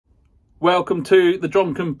Welcome to the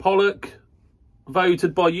Drunken Pollock,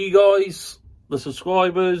 voted by you guys, the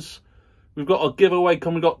subscribers. We've got a giveaway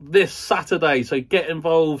coming up this Saturday, so get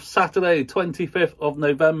involved. Saturday, 25th of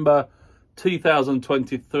November,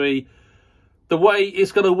 2023. The way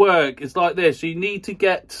it's going to work is like this. You need to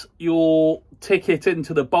get your ticket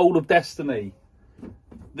into the Bowl of Destiny.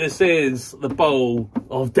 This is the Bowl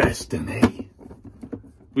of Destiny.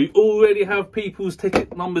 We already have people's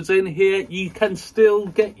ticket numbers in here. You can still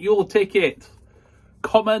get your ticket.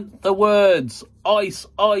 Comment the words "Ice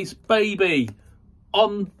Ice Baby"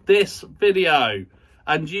 on this video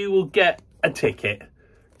and you will get a ticket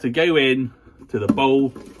to go in to the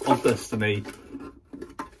Bowl of Destiny.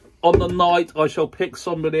 On the night, I shall pick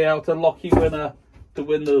somebody out, a lucky winner, to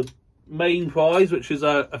win the main prize, which is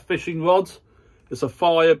a fishing rod. It's a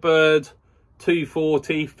Firebird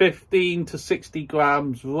 240, 15 to 60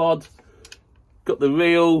 grams rod. Got the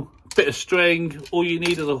reel, bit of string. All you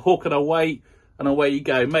need is a hook and a weight, and away you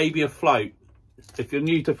go. Maybe a float. If you're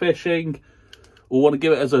new to fishing or want to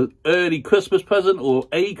give it as an early Christmas present or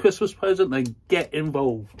a Christmas present, then get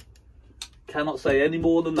involved. Cannot say any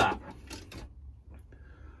more than that.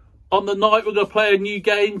 On the night, we're going to play a new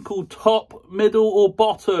game called Top, Middle or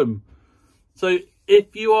Bottom. So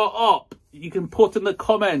if you are up, you can put in the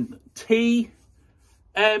comment T,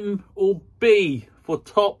 M or B for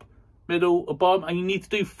top, middle or bottom. And you need to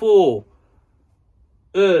do 4.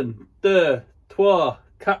 1, 2, 3,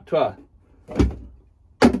 4.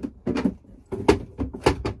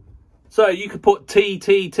 So you could put T,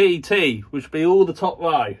 T, T, T, which would be all the top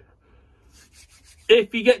row.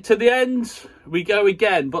 If you get to the end, we go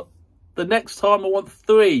again. But the next time I want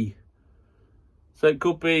 3. So it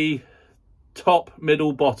could be top,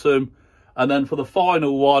 middle, bottom. And then for the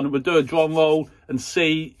final one, we'll do a drum roll and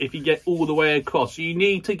see if you get all the way across. So you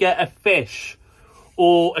need to get a fish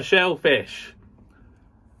or a shellfish.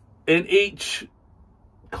 In each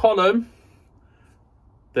column,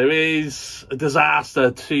 there is a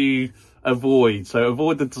disaster to avoid. So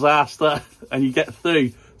avoid the disaster and you get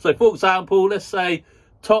through. So for example, let's say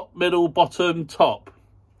top, middle, bottom, top.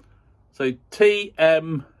 So T,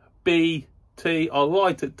 M, B, T. I'll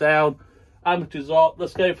write it down. Amateurs are.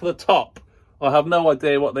 Let's go for the top. I have no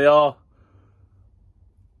idea what they are.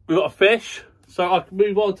 We've got a fish. So I can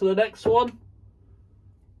move on to the next one.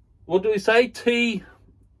 What do we say? T,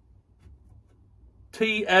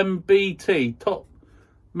 M, B, T. Top,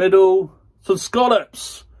 middle. Some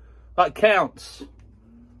scallops. That counts.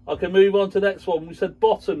 I can move on to the next one. We said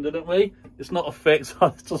bottom, didn't we? It's not a fix.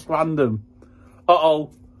 It's just random.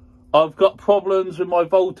 Uh-oh. I've got problems with my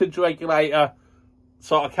voltage regulator.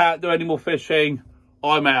 So I can't do any more fishing.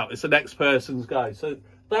 I'm out. It's the next person's go. So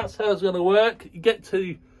that's how it's going to work. You get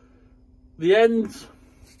to the end.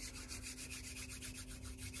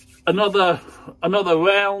 Another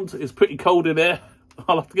round. It's pretty cold in here.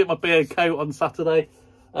 I'll have to get my beard coat on Saturday.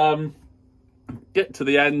 Get to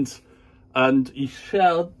the end and you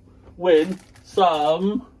shall win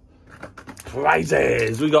some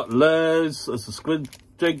prizes. We got lures. There's a squid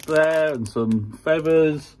jig there and some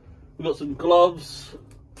feathers. We've got some gloves.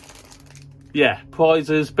 Yeah,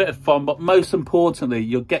 prizes, bit of fun, but most importantly,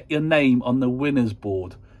 you'll get your name on the winners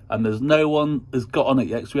board. And there's no one has got on it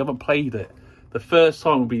yet because we haven't played it. The first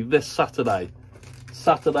time will be this Saturday.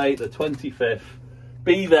 Saturday the 25th.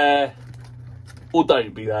 Be there or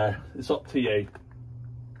don't be there. It's up to you.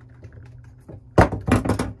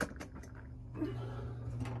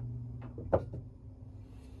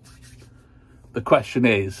 The question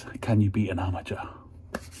is, can you beat an amateur?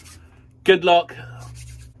 Good luck.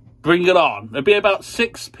 Bring it on. It'll be about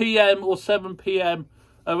 6 PM or 7 PM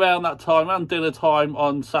around that time, around dinner time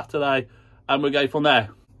on Saturday, and we'll go from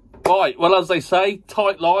there. Right, well, as they say,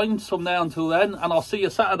 tight lines from now until then, and I'll see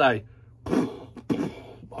you Saturday.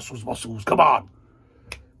 Muscles, muscles, come on.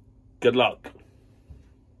 Good luck.